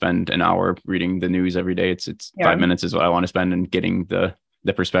don't want to spend an hour reading the news every day. It's 5 minutes is what I want to spend, and getting the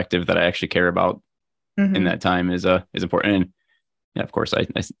perspective that I actually care about in that time is important. And yeah, of course, I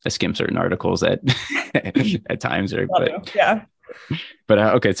skim certain articles at times, but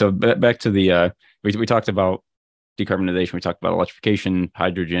okay. So back to the we talked about decarbonization, we talked about electrification,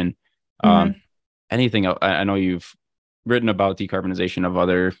 hydrogen. Anything else? I know you've written about decarbonization of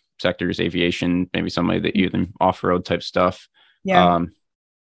other sectors, aviation, maybe somebody that even off-road type stuff. Yeah.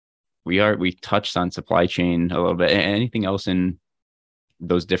 We touched on supply chain a little bit. Anything else in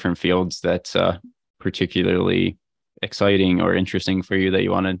those different fields that's particularly exciting or interesting for you that you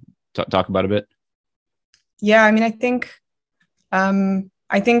want to talk about a bit? Yeah, I mean, I think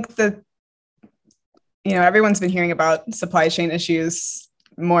that, everyone's been hearing about supply chain issues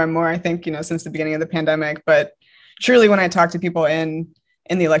more and more, I think, since the beginning of the pandemic. But truly, when I talk to people in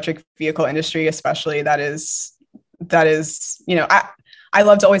the electric vehicle industry, especially, that is, I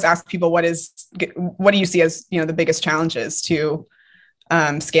love to always ask people, what do you see as, the biggest challenges to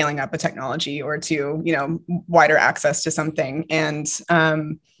scaling up a technology or to, wider access to something. And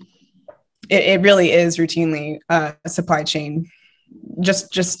it really is routinely supply chain,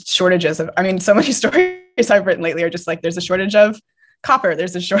 just shortages of, so many stories I've written lately are just like, there's a shortage of copper,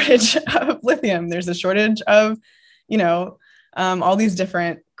 there's a shortage of lithium, there's a shortage of, all these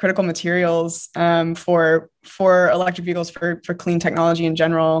different critical materials for electric vehicles, for clean technology in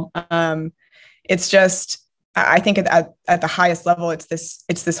general. It's just, I think at the highest level, it's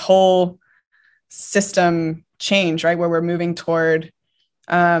this whole system change, right? Where we're moving toward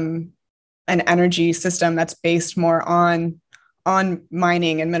an energy system that's based more on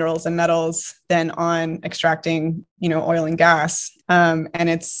mining and minerals and metals than on extracting, oil and gas. And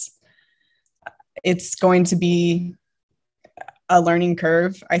it's going to be a learning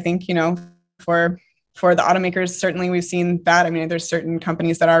curve, I think, for the automakers. Certainly we've seen that. There's certain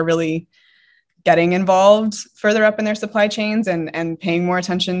companies that are really getting involved further up in their supply chains and paying more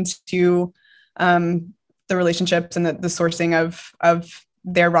attention to the relationships and the sourcing of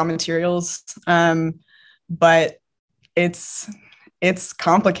their raw materials. But it's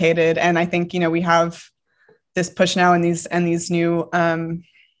complicated. And I think, we have this push now in these new,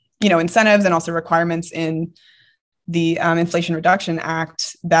 incentives and also requirements in the Inflation Reduction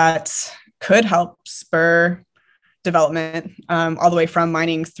Act that could help spur development all the way from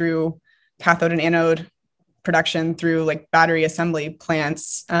mining through cathode and anode production through like battery assembly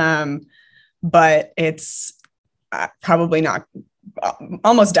plants. But it's probably not,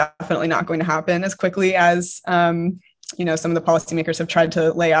 almost definitely not going to happen as quickly as, some of the policymakers have tried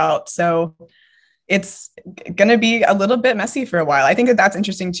to lay out. So it's going to be a little bit messy for a while. I think that's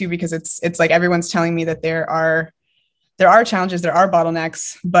interesting too, because it's like everyone's telling me that there are challenges, there are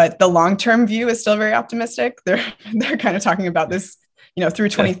bottlenecks, but the long-term view is still very optimistic. They're kind of talking about this, through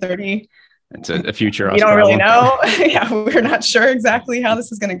 2030. It's a future. We don't really know. Yeah, we're not sure exactly how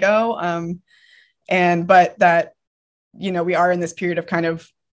this is going to go. But that, we are in this period of kind of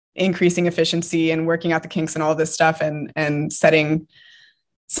increasing efficiency and working out the kinks and all of this stuff and setting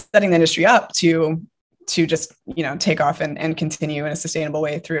the industry up to just, take off and continue in a sustainable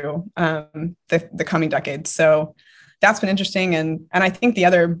way through the coming decades. So that's been interesting. And I think the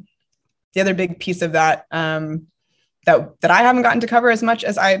other big piece of that, that I haven't gotten to cover as much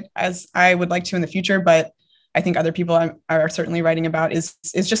as I would like to in the future, but I think other people are certainly writing about is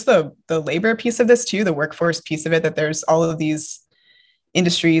just the labor piece of this too, the workforce piece of it, that there's all of these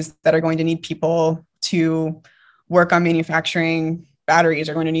industries that are going to need people to work on manufacturing batteries,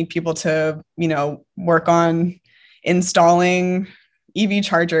 are going to need people to, work on installing EV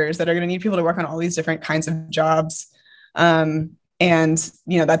chargers, that are going to need people to work on all these different kinds of jobs. And,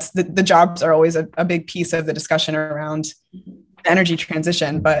 that's the jobs are always a big piece of the discussion around energy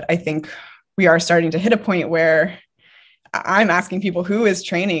transition. But I think we are starting to hit a point where I'm asking people, who is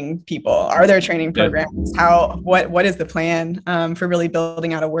training people? Are there training programs? What is the plan for really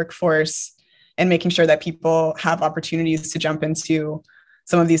building out a workforce and making sure that people have opportunities to jump into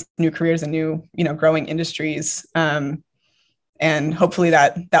some of these new careers and new, growing industries. And hopefully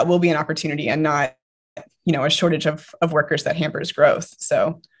that will be an opportunity and not, a shortage of workers that hampers growth.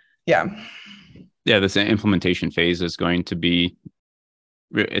 So, yeah. Yeah, this implementation phase is going to be,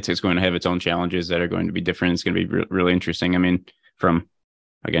 it's going to have its own challenges that are going to be different. It's going to be really interesting. I mean, from,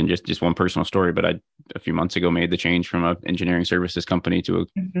 again, just one personal story, but I, a few months ago, made the change from an engineering services company to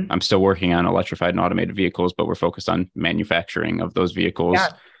I'm still working on electrified and automated vehicles, but we're focused on manufacturing of those vehicles. Yeah.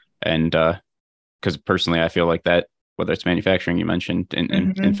 And because personally, I feel like that, whether it's manufacturing, you mentioned,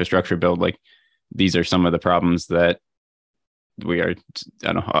 and infrastructure build, like these are some of the problems that we are,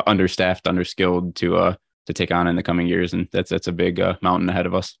 understaffed, underskilled to take on in the coming years. And that's a big mountain ahead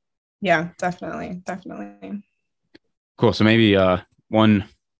of us. Yeah, definitely. Cool. So maybe one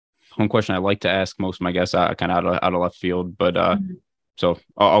question I like to ask most of my guests, kind of out of left field, but so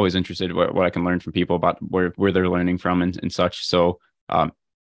always interested what I can learn from people about where they're learning from and such. So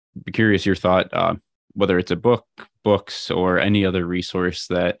be curious your thought, whether it's a book, books, or any other resource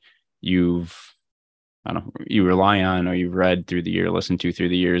that you rely on or you've read through the year, listened to through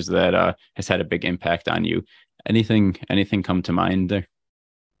the years that has had a big impact on you. Anything come to mind there?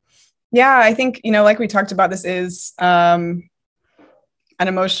 Yeah, I think, like we talked about, this is an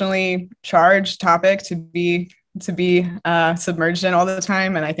emotionally charged topic to be submerged in all the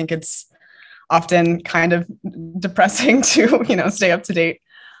time. And I think it's often kind of depressing to, stay up to date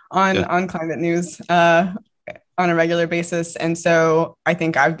on climate news on a regular basis. And so I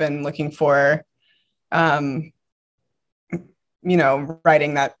think I've been looking for writing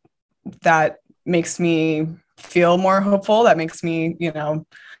that makes me feel more hopeful, that makes me,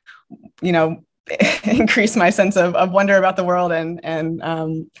 increase my sense of wonder about the world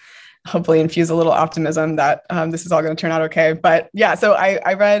and hopefully infuse a little optimism that this is all going to turn out okay. But yeah, so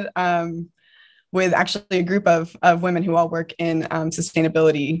I read with actually a group of women who all work in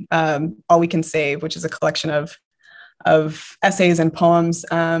sustainability, All We Can Save, which is a collection of essays and poems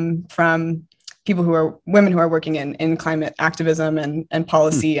from women who are working in climate activism and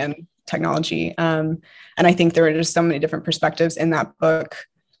policy and technology. And I think there are just so many different perspectives in that book.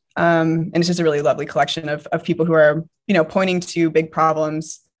 And it's just a really lovely collection of people who are, pointing to big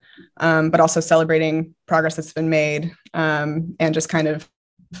problems, but also celebrating progress that's been made, and just kind of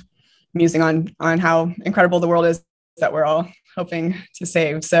musing on how incredible the world is that we're all hoping to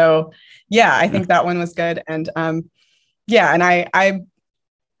save. So yeah, I think that one was good. And and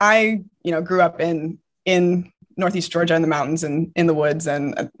I grew up in Northeast Georgia in the mountains and in the woods,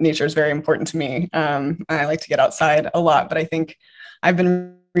 and nature is very important to me. I like to get outside a lot, but I think I've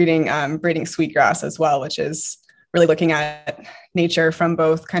been Braiding Sweetgrass as well, which is really looking at nature from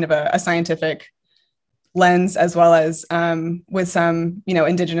both kind of a scientific lens as well as with some,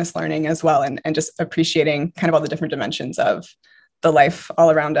 indigenous learning as well, and just appreciating kind of all the different dimensions of the life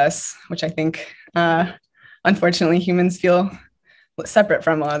all around us, which I think, unfortunately, humans feel separate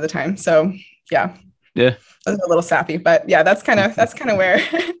from a lot of the time. So yeah, a little sappy, but yeah, that's kind of where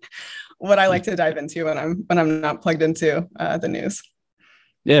what I like to dive into when I'm not plugged into the news.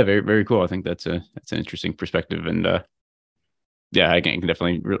 Yeah, very, very cool. I think that's an interesting perspective, and I can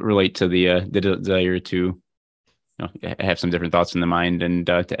definitely relate to the desire to have some different thoughts in the mind, and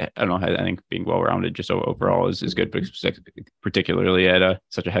I don't know. I think being well rounded just overall is good, particularly at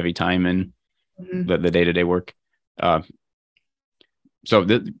such a heavy time in the day-to-day work. So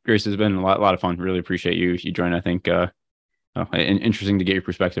Grace, has been a lot of fun. Really appreciate you joining. I think interesting to get your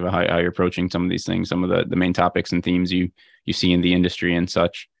perspective of how you're approaching some of these things, some of the main topics and themes you see in the industry and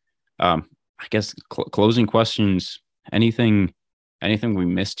such. I guess closing questions. Anything we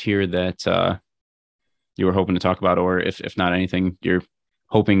missed here that you were hoping to talk about, or if not anything you're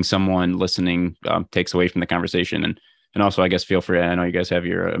hoping someone listening takes away from the conversation? And also, I guess, feel free. I know you guys have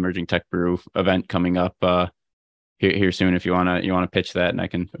your Emerging Tech Brew event coming up here soon. If you wanna pitch that, and I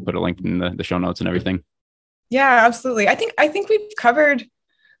can put a link in the show notes and everything. Yeah, absolutely. I think we've covered.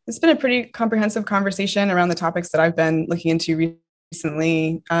 It's been a pretty comprehensive conversation around the topics that I've been looking into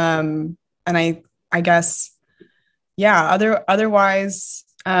recently, and I guess, yeah. Otherwise,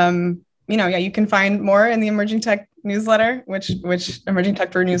 you can find more in the Emerging Tech newsletter, which Emerging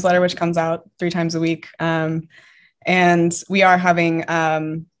Tech Brew newsletter, which comes out 3 times a week. And we are having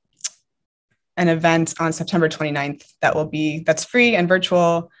an event on September 29th that's free and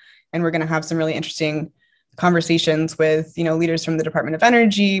virtual. And we're going to have some really interesting conversations with, leaders from the Department of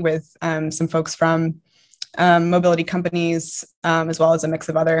Energy, with some folks from mobility companies, as well as a mix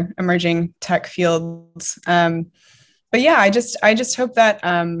of other emerging tech fields. But yeah, I just hope that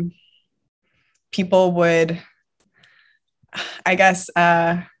people would, I guess,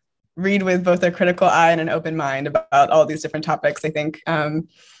 read with both a critical eye and an open mind about all these different topics. I think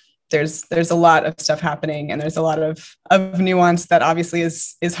there's a lot of stuff happening, and there's a lot of nuance that obviously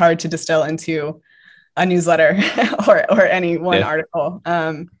is hard to distill into a newsletter or any one article.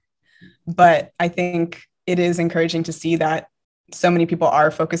 But I think it is encouraging to see that so many people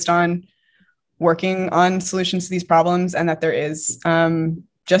are focused on working on solutions to these problems, and that there is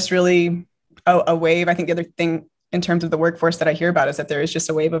just really a wave. I think the other thing in terms of the workforce that I hear about is that there is just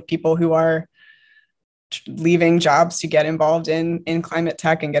a wave of people who are leaving jobs to get involved in climate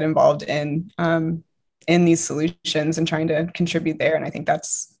tech and get involved in these solutions and trying to contribute there. And I think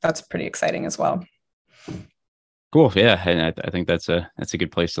that's pretty exciting as well. Cool. Yeah. And I think that's a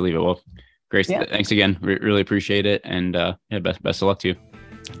good place to leave it. Well, Grace, thanks again. Really appreciate it. And best of luck to you.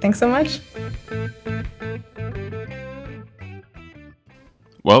 Thanks so much.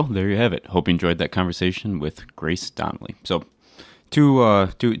 Well, there you have it. Hope you enjoyed that conversation with Grace Donnelly. So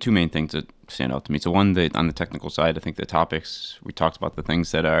two main things that stand out to me. So one, on the technical side, I think the topics we talked about, the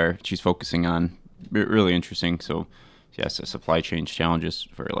things that she's focusing on, really interesting. So yes, supply chain challenges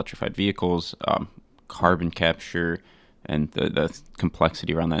for electrified vehicles, carbon capture, and the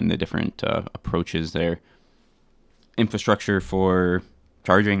complexity around that and the different approaches there. Infrastructure for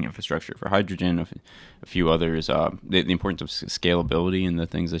charging, infrastructure for hydrogen, a few others. The importance of scalability and the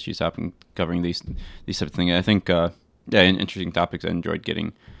things that she's covering these types of things. I think interesting topics. I enjoyed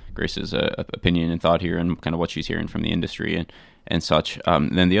getting Grace's opinion and thought here, and kind of what she's hearing from the industry and such.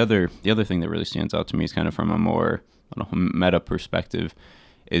 Then the other thing that really stands out to me is kind of from a more meta perspective,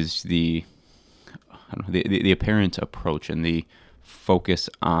 is the apparent approach and the focus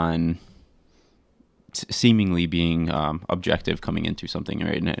on seemingly being objective coming into something,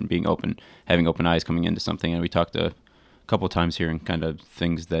 right, and being open, having open eyes coming into something. And we talked a couple of times here and kind of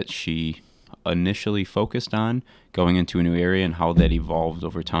things that she initially focused on going into a new area, and how that evolved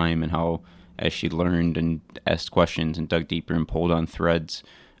over time, and how as she learned and asked questions and dug deeper and pulled on threads,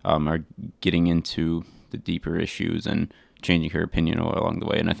 are getting into the deeper issues and changing her opinion along the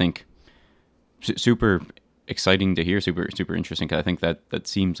way. And I think super exciting to hear, super interesting, because I think that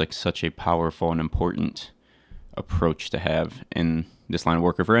seems like such a powerful and important approach to have in this line of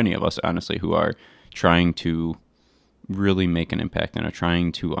work, or for any of us, honestly, who are trying to really make an impact and are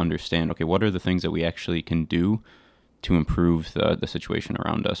trying to understand, okay, what are the things that we actually can do to improve the situation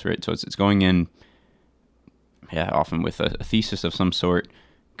around us, right? So it's going in, often with a thesis of some sort,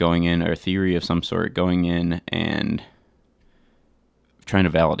 going in, or a theory of some sort, going in and trying to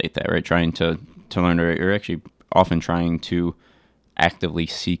validate that, right? Trying to learn, or actually often trying to actively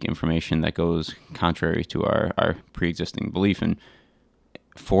seek information that goes contrary to our pre-existing belief. And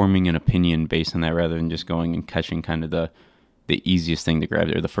forming an opinion based on that rather than just going and catching kind of the easiest thing to grab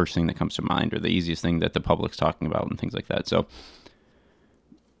or the first thing that comes to mind or the easiest thing that the public's talking about and things like that. So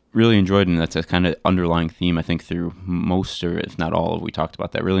really enjoyed, and that's a kind of underlying theme, I think, through most, or if not all, of we talked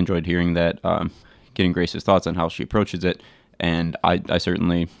about that. Really enjoyed hearing that, getting Grace's thoughts on how she approaches it. And I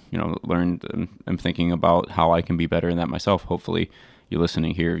certainly, learned and am thinking about how I can be better in that myself. Hopefully you're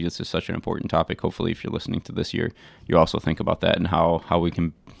listening here. This is such an important topic. Hopefully if you're listening to this year, you also think about that and how we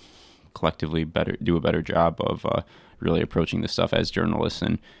can collectively do a better job of really approaching this stuff as journalists,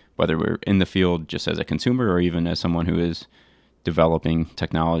 and whether we're in the field just as a consumer or even as someone who is developing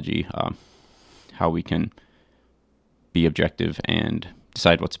technology, how we can be objective and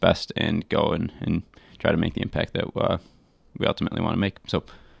decide what's best and go and try to make the impact that we ultimately want to make. So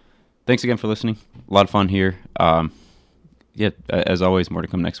thanks again for listening. A lot of fun here. As always, more to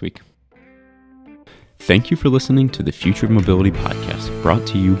come next week. Thank you for listening to the Future of Mobility podcast, brought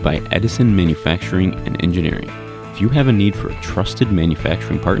to you by Edison Manufacturing and Engineering. If you have a need for a trusted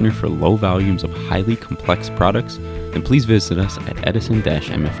manufacturing partner for low volumes of highly complex products, then please visit us at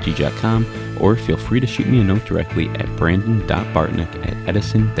edison-mfg.com, or feel free to shoot me a note directly at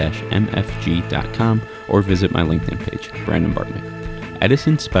brandon.bartnick@edison-mfg.com, or visit my LinkedIn page, Brandon Bartnick.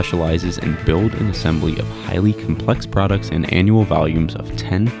 Edison specializes in build and assembly of highly complex products in annual volumes of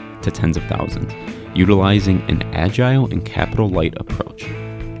 10 to tens of thousands, utilizing an agile and capital-light approach.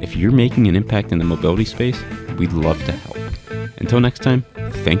 If you're making an impact in the mobility space, we'd love to help. Until next time,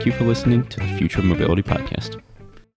 thank you for listening to the Future of Mobility podcast.